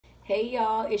Hey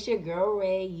y'all, it's your girl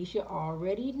Ray. You should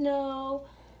already know.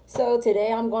 So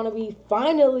today I'm gonna be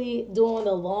finally doing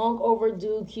the long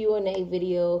overdue Q&A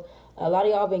video. A lot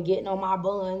of y'all been getting on my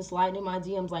buns, sliding in my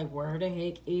DMs like, where the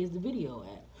heck is the video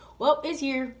at? Well, it's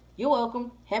here. You're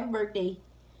welcome. Happy birthday.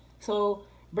 So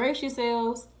brace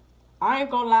yourselves. I ain't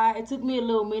gonna lie, it took me a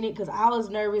little minute because I was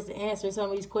nervous to answer some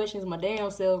of these questions my damn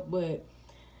self, but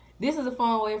this is a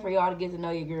fun way for y'all to get to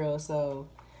know your girl. So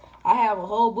I have a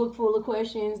whole book full of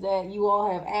questions that you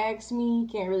all have asked me.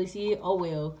 Can't really see it. Oh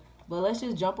well. But let's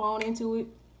just jump on into it.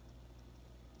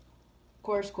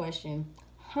 First question.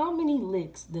 How many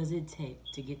licks does it take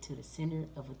to get to the center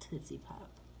of a Tootsie Pop?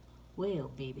 Well,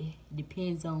 baby,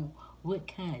 depends on what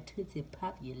kind of Tootsie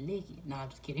Pop you're licking. No, I'm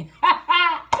just kidding.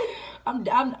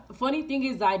 Funny thing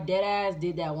is, I dead ass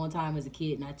did that one time as a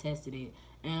kid and I tested it.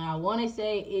 And I want to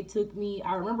say it took me,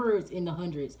 I remember it's in the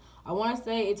hundreds. I want to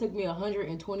say it took me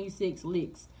 126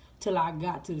 licks till I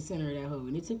got to the center of that hole.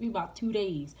 And it took me about 2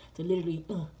 days to literally,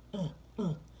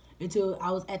 until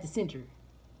I was at the center.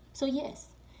 So yes.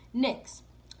 Next,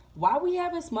 why we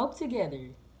haven't smoked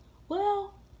together?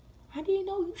 Well, I didn't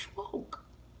know you smoke.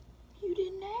 You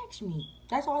didn't ask me.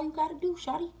 That's all you gotta do,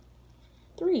 shawty.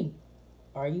 3,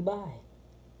 are you bi?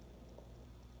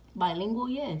 Bilingual?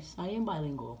 Yes, I am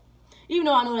bilingual. Even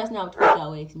though I know that's not what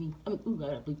y'all asked me. I mean, ooh, I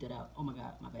gotta bleep that out. Oh my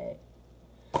god, my bad.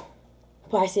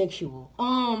 Bisexual.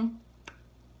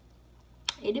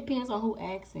 It depends on who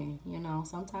asking. You know,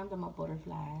 sometimes I'm a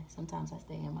butterfly. Sometimes I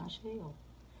stay in my shell.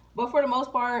 But for the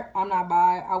most part, I'm not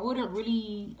bi. I wouldn't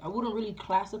really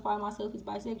classify myself as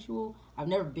bisexual. I've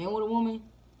never been with a woman.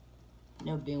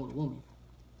 Never been with a woman.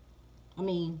 I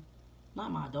mean,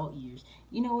 not my adult years.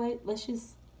 You know what? Let's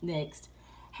just next.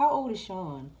 How old is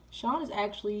Sean? Sean is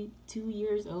actually 2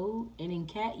 years old, and in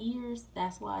cat years,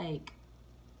 that's like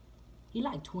he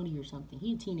like 20 or something.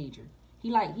 He a teenager.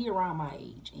 He around my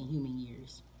age in human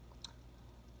years.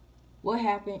 What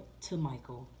happened to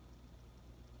Michael?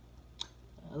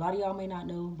 A lot of y'all may not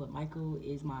know, but Michael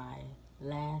is my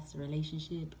last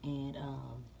relationship, and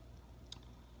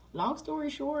long story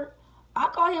short, I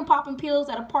caught him popping pills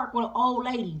at a park with an old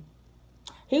lady.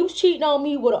 He was cheating on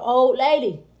me with an old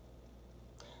lady.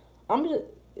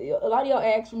 A lot of y'all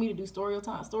asked for me to do story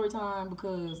time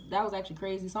because that was actually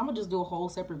crazy. So I'm gonna just do a whole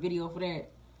separate video for that.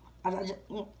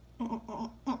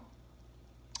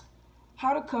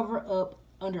 How to cover up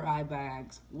under eye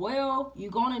bags? Well,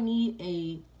 you're gonna need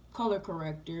a color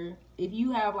corrector. If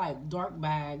you have like dark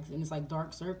bags and it's like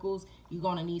dark circles, you're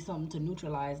gonna need something to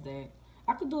neutralize that.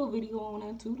 I could do a video on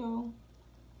that too though.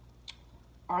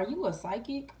 Are you a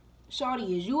psychic?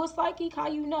 Shawty, is you a psychic? How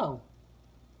you know?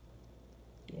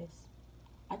 Yes.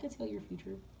 I can tell your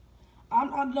future. I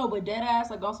don't know, but dead ass,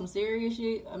 like on some serious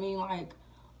shit. I mean, like,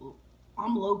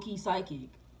 I'm low-key psychic.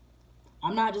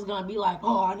 I'm not just gonna be like,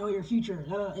 oh, I know your future.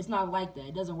 It's not like that.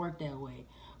 It doesn't work that way.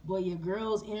 But your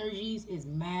girl's energies is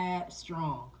mad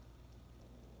strong.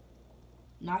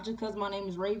 Not just because my name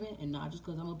is Raven and not just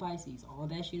because I'm a Pisces. All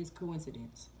that shit is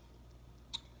coincidence.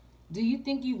 Do you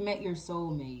think you've met your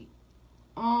soulmate?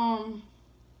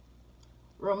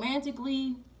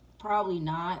 Romantically, probably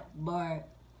not. But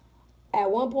at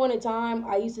one point in time,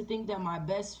 I used to think that my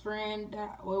best friend,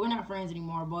 well, we're not friends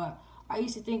anymore, but I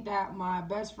used to think that my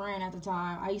best friend at the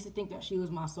time, I used to think that she was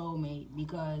my soulmate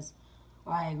because,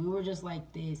 like, we were just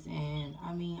like this. And,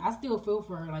 I mean, I still feel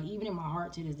for her. Like, even in my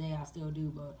heart to this day, I still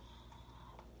do. But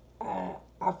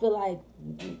I feel like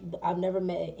I've never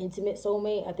met an intimate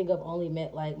soulmate. I think I've only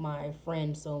met, like, my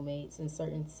friend soulmates in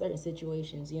certain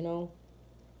situations, you know?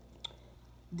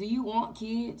 Do you want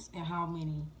kids and how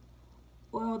many?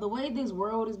 Well, the way this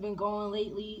world has been going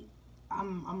lately,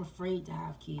 I'm afraid to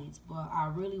have kids, but I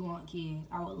really want kids.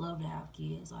 I would love to have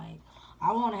kids. Like,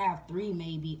 I want to have 3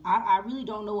 maybe. I really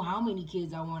don't know how many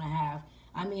kids I want to have.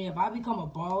 I mean, if I become a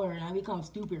baller and I become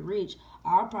stupid rich,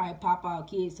 I'll probably pop out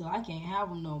kids till I can't have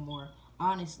them no more,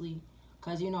 honestly.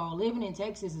 Because, you know, living in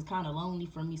Texas is kind of lonely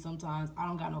for me sometimes. I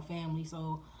don't got no family,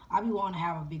 so I be wanting to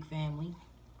have a big family.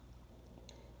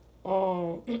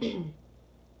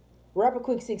 Rap a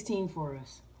quick 16 for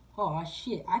us. Oh,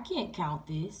 shit. I can't count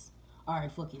this. All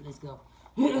right, fuck it. Let's go.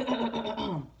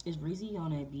 Is Reezy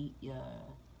on that beat? Yeah.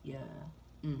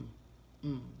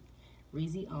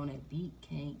 Reezy on that beat.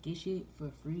 Can't get shit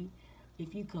for free.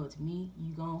 If you come to me,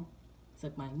 you gon'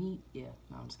 suck my meat. Yeah.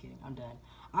 No, I'm just kidding. I'm done.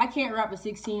 I can't rap a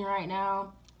 16 right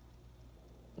now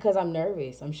because I'm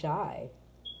nervous. I'm shy.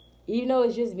 Even though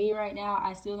it's just me right now,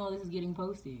 I still know this is getting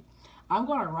posted. I'm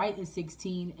going to write the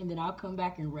 16 and then I'll come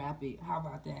back and rap it. How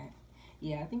about that?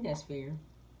 Yeah, I think that's fair.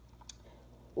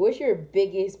 What's your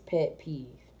biggest pet peeve?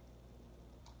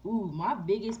 Ooh, my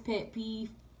biggest pet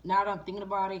peeve now that I'm thinking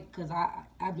about it, cause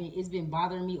it's been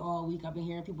bothering me all week. I've been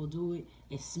hearing people do it.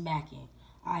 It's smacking.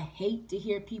 I hate to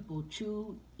hear people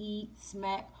chew, eat,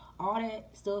 smack. All that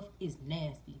stuff is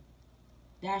nasty.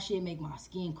 That shit make my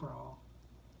skin crawl.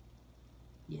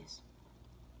 Yes.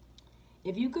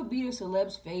 If you could be a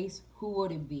celeb's face, who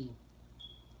would it be?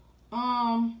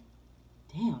 Um,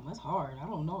 Damn, that's hard. I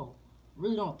don't know.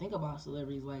 Really don't think about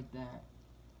celebrities like that.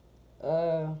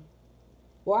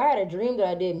 Well, I had a dream that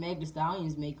I did Meg Thee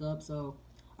Stallion's makeup, so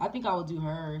I think I would do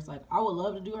hers. Like, I would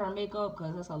love to do her makeup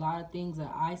because there's a lot of things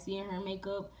that I see in her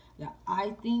makeup that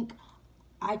I think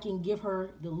I can give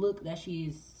her the look that she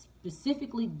is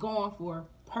specifically going for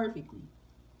perfectly.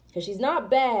 Because she's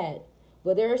not bad,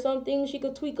 but there are some things she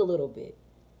could tweak a little bit.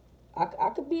 I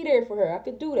could be there for her. I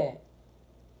could do that.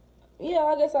 Yeah,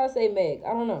 I guess I'd say Meg. I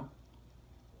don't know.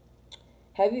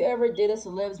 Have you ever did a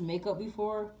celeb's makeup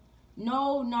before?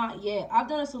 No, not yet. I've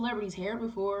done a celebrity's hair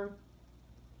before,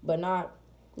 but not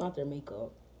their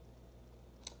makeup.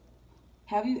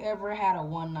 Have you ever had a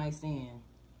one night stand?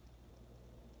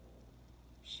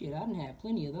 Shit, I done had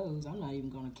plenty of those. I'm not even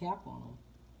gonna cap on them.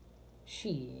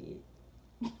 Shit.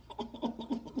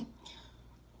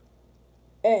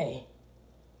 Hey,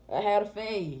 I had a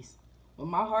phase. When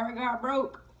my heart got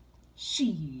broke,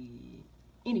 shit.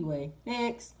 Anyway,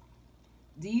 next.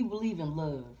 Do you believe in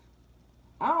love?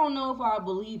 I don't know if I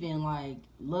believe in like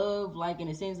love, like in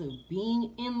the sense of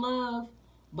being in love,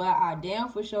 but I damn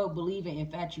for sure believe in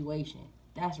infatuation.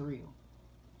 That's real.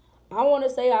 I want to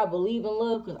say I believe in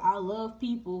love because I love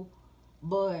people,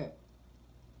 but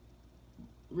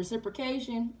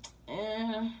reciprocation,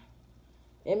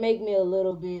 it make me a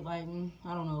little bit like,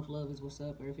 I don't know if love is what's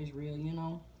up or if it's real, you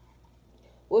know?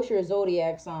 What's your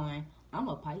zodiac sign? I'm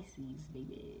a Pisces,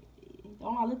 baby.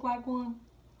 Don't I look like one?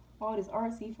 All this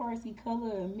artsy fartsy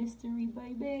color and mystery,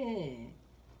 baby.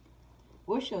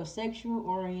 What's your sexual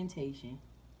orientation?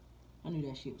 I knew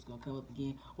that shit was gonna come up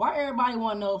again. Why everybody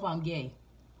wanna know if I'm gay?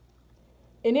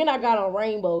 And then I got on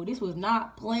rainbow. This was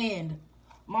not planned.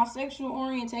 My sexual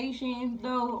orientation,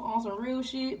 though, on some real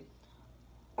shit,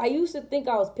 I used to think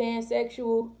I was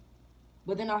pansexual,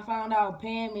 but then I found out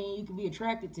pan means you can be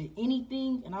attracted to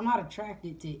anything, and I'm not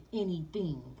attracted to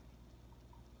anything.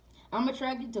 I'm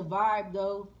attracted to vibe,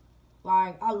 though.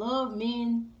 Like, I love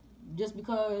men just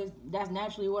because that's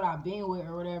naturally what I've been with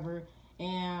or whatever.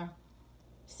 And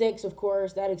sex, of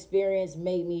course, that experience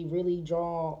made me really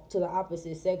draw to the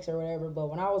opposite sex or whatever. But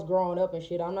when I was growing up and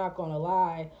shit, I'm not going to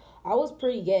lie, I was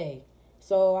pretty gay.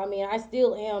 So, I mean, I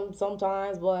still am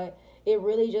sometimes, but it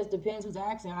really just depends who's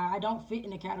asking. I don't fit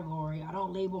in a category. I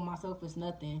don't label myself as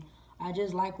nothing. I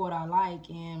just like what I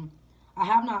like, and I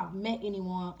have not met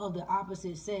anyone of the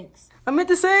opposite sex. I meant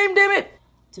the same, damn it!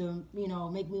 To,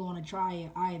 make me want to try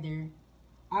it either.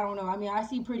 I don't know. I mean, I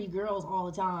see pretty girls all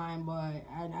the time, but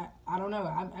I don't know.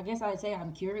 I guess I'd say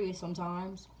I'm curious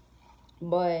sometimes.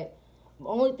 But the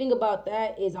only thing about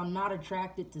that is I'm not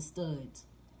attracted to studs.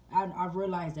 I've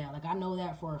realized that. Like, I know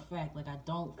that for a fact. Like, I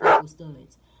don't fuck with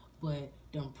studs. But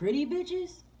them pretty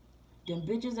bitches, them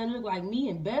bitches that look like me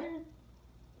and better,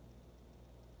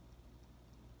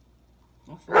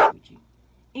 I fuck with you.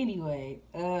 Anyway,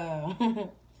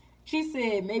 she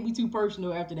said maybe too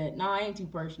personal after that. Nah, I ain't too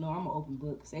personal. I'm an open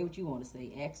book. Say what you want to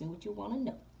say. Ask me what you want to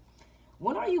know.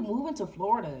 When are you moving to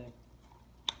Florida?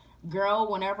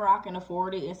 Girl, whenever I can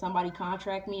afford it and somebody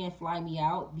contract me and fly me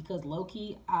out, because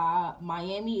low-key,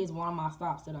 Miami is one of my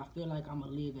stops that I feel like I'm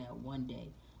going to live at one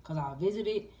day. Because I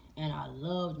visited and I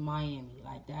loved Miami.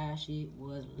 Like, that shit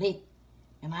was lit.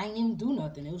 And I ain't even do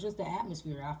nothing. It was just the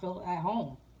atmosphere. I felt at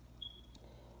home.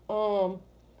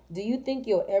 Do you think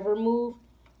you'll ever move?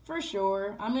 For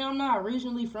sure. I mean, I'm not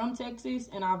originally from Texas,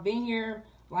 and I've been here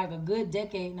like a good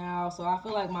decade now, so I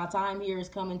feel like my time here is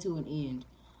coming to an end.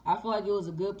 I feel like it was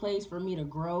a good place for me to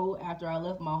grow after I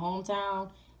left my hometown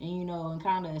and, and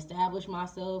kind of establish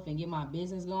myself and get my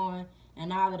business going. And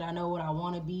now that I know what I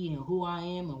want to be and who I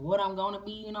am and what I'm going to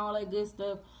be and all that good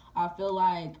stuff, I feel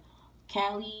like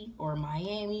Cali or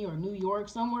Miami or New York,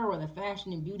 somewhere where the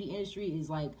fashion and beauty industry is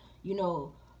like,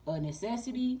 a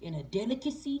necessity and a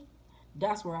delicacy,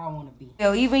 that's where I want to be.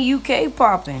 Yo, even UK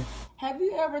popping. Have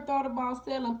you ever thought about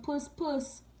selling puss?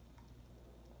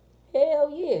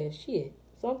 Hell yeah, shit.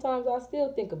 Sometimes I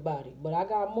still think about it, but I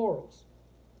got morals.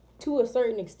 To a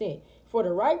certain extent. For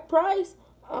the right price,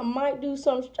 I might do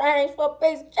something strange for a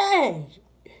piece of change.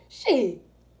 Shit.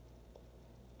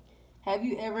 Have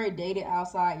you ever dated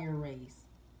outside your race?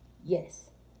 Yes.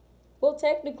 Well,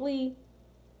 technically,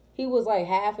 he was like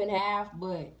half and half,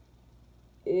 but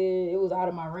it was out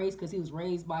of my race because he was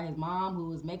raised by his mom who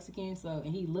was Mexican,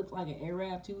 and he looked like an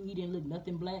Arab too. He didn't look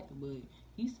nothing black, but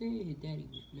he said his daddy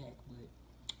was black. But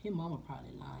His mama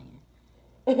probably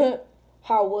lying.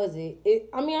 How was it?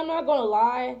 I mean, I'm not gonna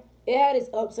lie. It had its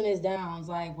ups and its downs.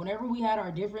 Like whenever we had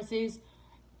our differences,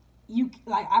 you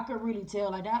like I could really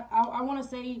tell. Like that, I want to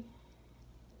say,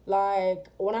 like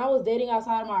when I was dating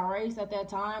outside of my race at that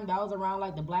time, that was around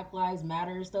like the Black Lives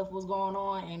Matter stuff was going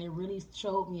on, and it really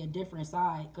showed me a different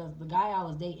side. Cause the guy I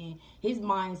was dating, his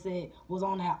mindset was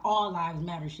on that all lives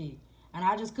matter shit, and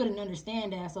I just couldn't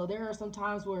understand that. So there are some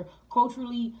times where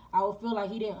culturally I would feel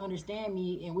like he didn't understand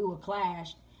me, and we would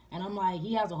clash. And I'm like,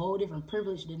 he has a whole different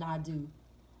privilege than I do.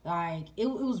 Like it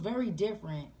was very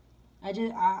different.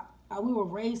 We were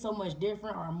raised so much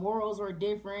different. Our morals were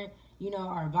different. You know,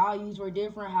 our values were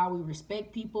different. How we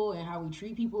respect people and how we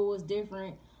treat people was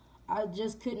different. I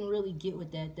just couldn't really get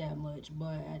with that much.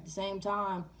 But at the same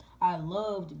time, I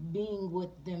loved being with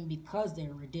them because they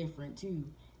were different too.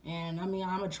 And I mean,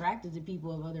 I'm attracted to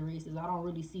people of other races. I don't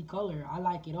really see color. I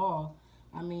like it all.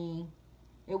 I mean,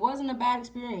 it wasn't a bad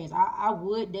experience. I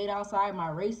would date outside my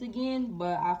race again,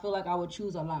 but I feel like I would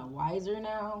choose a lot wiser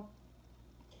now.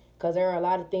 Because there are a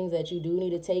lot of things that you do need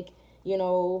to take, you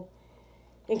know,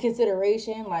 in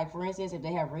consideration. Like, for instance, if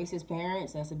they have racist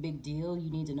parents, that's a big deal.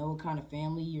 You need to know what kind of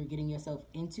family you're getting yourself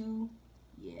into.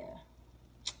 Yeah,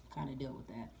 kind of dealt with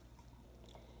that.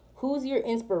 Who's your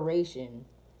inspiration?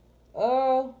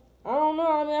 I don't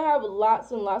know. I mean, I have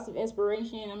lots and lots of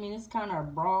inspiration. I mean, it's kind of a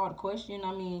broad question.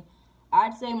 I mean,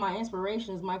 I'd say my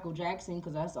inspiration is Michael Jackson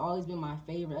because that's always been my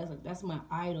favorite. That's my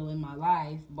idol in my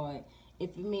life. But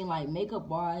if you mean like makeup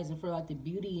wise and for like the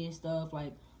beauty and stuff,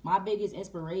 like my biggest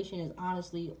inspiration is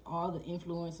honestly all the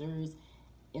influencers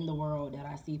in the world that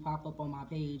I see pop up on my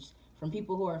page. From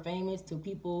people who are famous to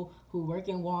people who work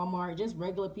in Walmart, just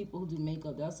regular people who do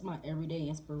makeup. That's my everyday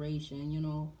inspiration, you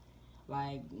know.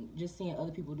 Like just seeing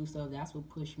other people do stuff, that's what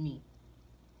pushed me.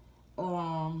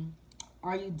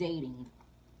 Are you dating?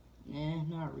 Nah,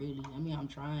 not really. I mean, I'm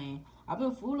trying. I've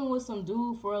been fooling with some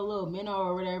dude for a little minute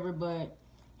or whatever, but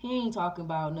he ain't talking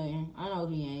about nothing. I know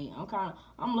he ain't.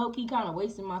 I'm low key kind of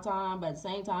wasting my time, but at the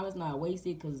same time, it's not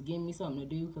wasted because it's giving me something to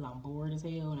do because I'm bored as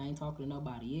hell and I ain't talking to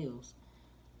nobody else.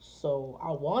 So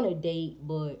I want to date,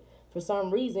 but for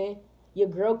some reason, your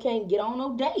girl can't get on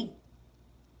no date.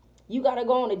 You gotta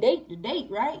go on a date to date,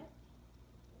 right?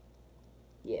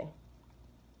 Yeah.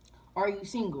 Are you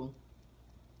single?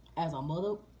 As a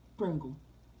mother Pringle.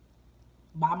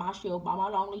 By myself, by my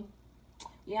lonely.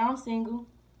 Yeah, I'm single.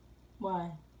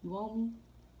 Why? You want me?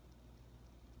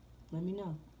 Let me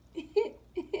know.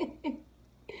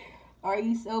 Are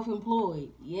you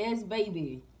self-employed? Yes,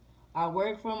 baby. I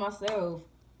work for myself,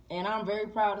 and I'm very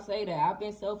proud to say that. I've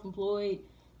been self-employed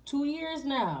 2 years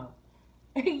now.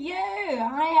 Yeah,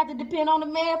 I ain't have to depend on the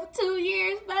man for 2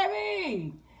 years,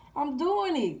 baby. I'm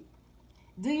doing it.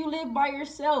 Do you live by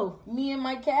yourself? Me and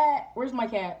my cat. Where's my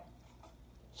cat?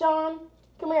 Sean,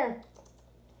 come here.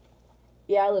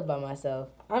 Yeah, I live by myself.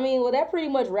 I mean, well, that pretty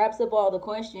much wraps up all the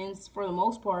questions for the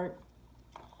most part.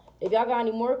 If y'all got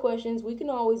any more questions, we can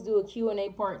always do a Q&A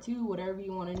part 2, whatever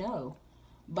you want to know.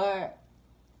 But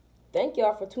thank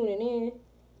y'all for tuning in.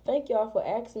 Thank y'all for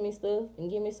asking me stuff and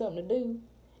giving me something to do.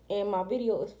 And my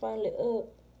video is finally up.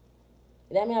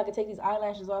 That means I can take these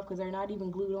eyelashes off because they're not even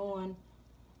glued on.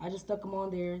 I just stuck them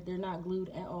on there. They're not glued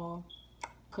at all.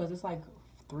 Because it's like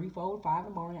 3, 4, 5 in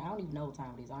the morning. I don't even know what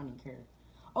time it is. I don't even care.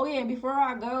 Oh, yeah, and before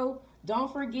I go,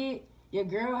 don't forget your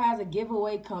girl has a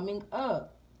giveaway coming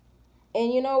up.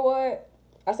 And you know what?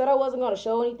 I said I wasn't going to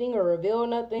show anything or reveal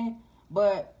nothing.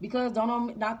 But because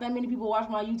not that many people watch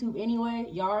my YouTube anyway,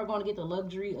 y'all are going to get the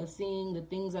luxury of seeing the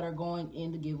things that are going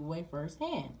in the giveaway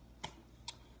firsthand.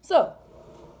 So,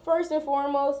 first and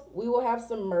foremost, we will have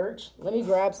some merch. Let me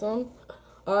grab some.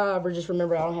 Just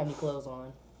remember I don't have any clothes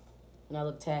on. And I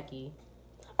look tacky.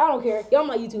 I don't care. Y'all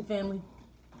my YouTube family.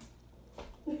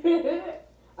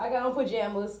 I got on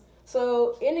pajamas.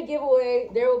 So, in the giveaway,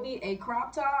 there will be a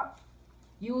crop top.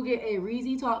 You will get a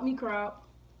Reezy Taught Me crop.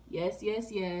 Yes,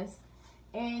 yes, yes.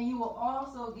 And you will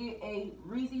also get a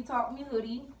Reezy Taught Me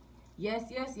hoodie. Yes,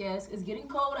 yes, yes. It's getting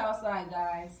cold outside,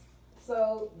 guys.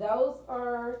 So those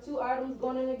are 2 items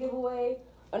going in the giveaway.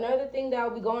 Another thing that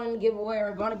will be going in the giveaway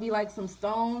are going to be like some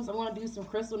stones. I want to do some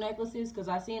crystal necklaces because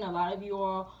I've seen a lot of you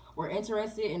all were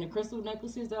interested in the crystal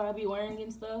necklaces that I'll be wearing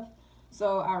and stuff.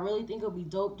 So I really think it'll be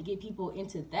dope to get people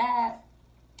into that.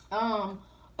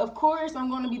 Of course, I'm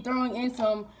going to be throwing in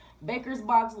some Baker's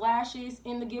Box lashes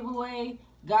in the giveaway.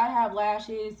 Gotta have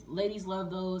lashes. Ladies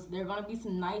love those. They're going to be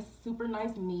some nice, super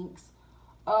nice minks.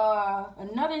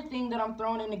 Another thing that I'm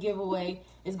throwing in the giveaway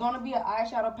is going to be an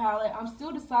eyeshadow palette. I'm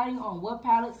still deciding on what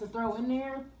palettes to throw in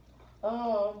there.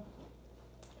 I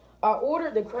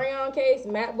ordered the crayon case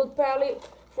matte book palette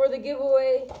for the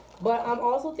giveaway, but I'm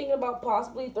also thinking about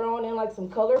possibly throwing in like some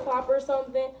color pop or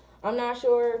something. I'm not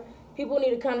sure. People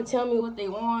need to kind of tell me what they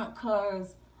want,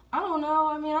 because I don't know.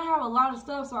 I mean, I have a lot of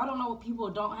stuff, so I don't know what people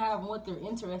don't have and what they're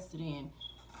interested in.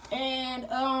 And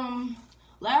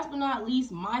last but not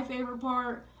least, my favorite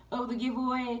part of the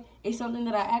giveaway is something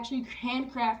that I actually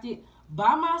handcrafted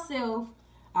by myself.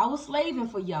 I was slaving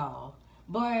for y'all,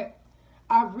 but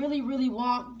I really, really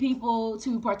want people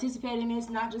to participate in this,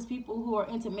 not just people who are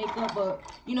into makeup, but,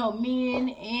 you know, men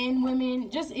and women,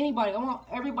 just anybody. I want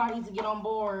everybody to get on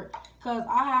board, because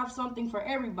I have something for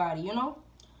everybody, you know?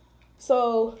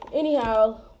 So,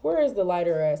 anyhow, where is the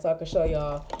lighter at so I can show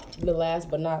y'all the last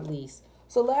but not least?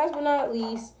 So, last but not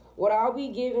least, what I'll be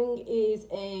giving is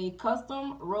a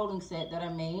custom rolling set that I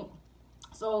made.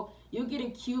 So, you'll get a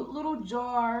cute little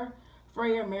jar for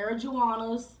your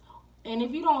marijuanas. And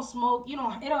if you don't smoke, it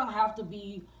don't have to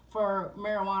be for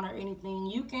marijuana or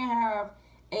anything. You can have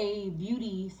a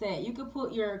beauty set. You could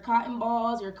put your cotton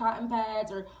balls, your cotton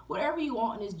pads, or whatever you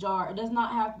want in this jar. It does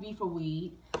not have to be for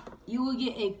weed. You will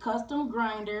get a custom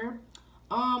grinder.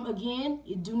 Again,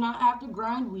 you do not have to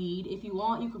grind weed. If you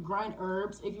want, you could grind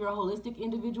herbs. If you're a holistic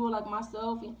individual like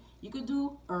myself, you could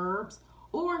do herbs.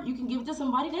 Or you can give it to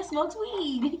somebody that smokes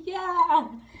weed. Yeah.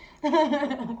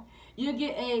 You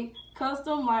get a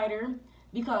custom lighter,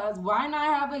 because why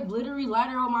not have a glittery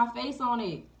lighter on my face on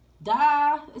it?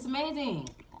 Duh, it's amazing.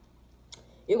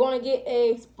 You're going to get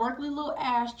a sparkly little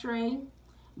ashtray,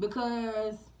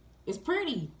 because it's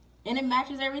pretty and it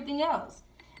matches everything else.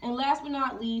 And last but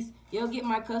not least, you'll get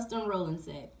my custom rolling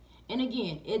set. And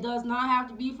again, it does not have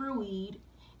to be for weed.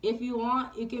 If you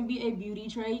want, it can be a beauty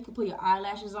tray. You can put your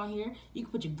eyelashes on here. You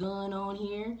can put your gun on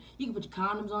here. You can put your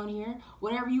condoms on here.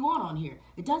 Whatever you want on here.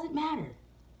 It doesn't matter.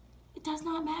 It does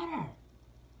not matter.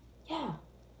 Yeah.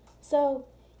 So,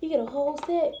 you get a whole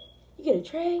set. You get a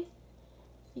tray.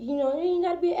 You know, it ain't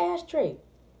got to be an ashtray.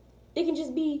 It can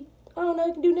just be, I don't know,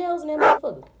 you can do nails in that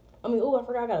motherfucker. I mean, oh, I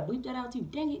forgot I got to bleep that out too.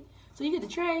 Dang it. So, you get the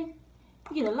tray.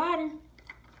 You get a lighter.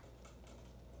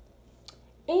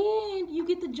 And you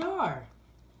get the jar.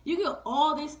 You get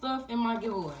all this stuff in my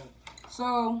giveaway.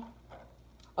 So,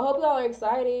 I hope y'all are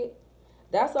excited.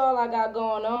 That's all I got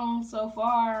going on so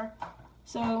far.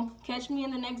 So, catch me in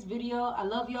the next video. I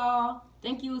love y'all.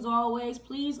 Thank you as always.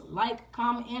 Please like,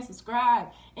 comment, and subscribe.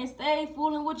 And stay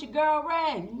fooling with your girl,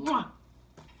 Ray. Mwah.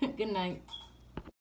 Good night.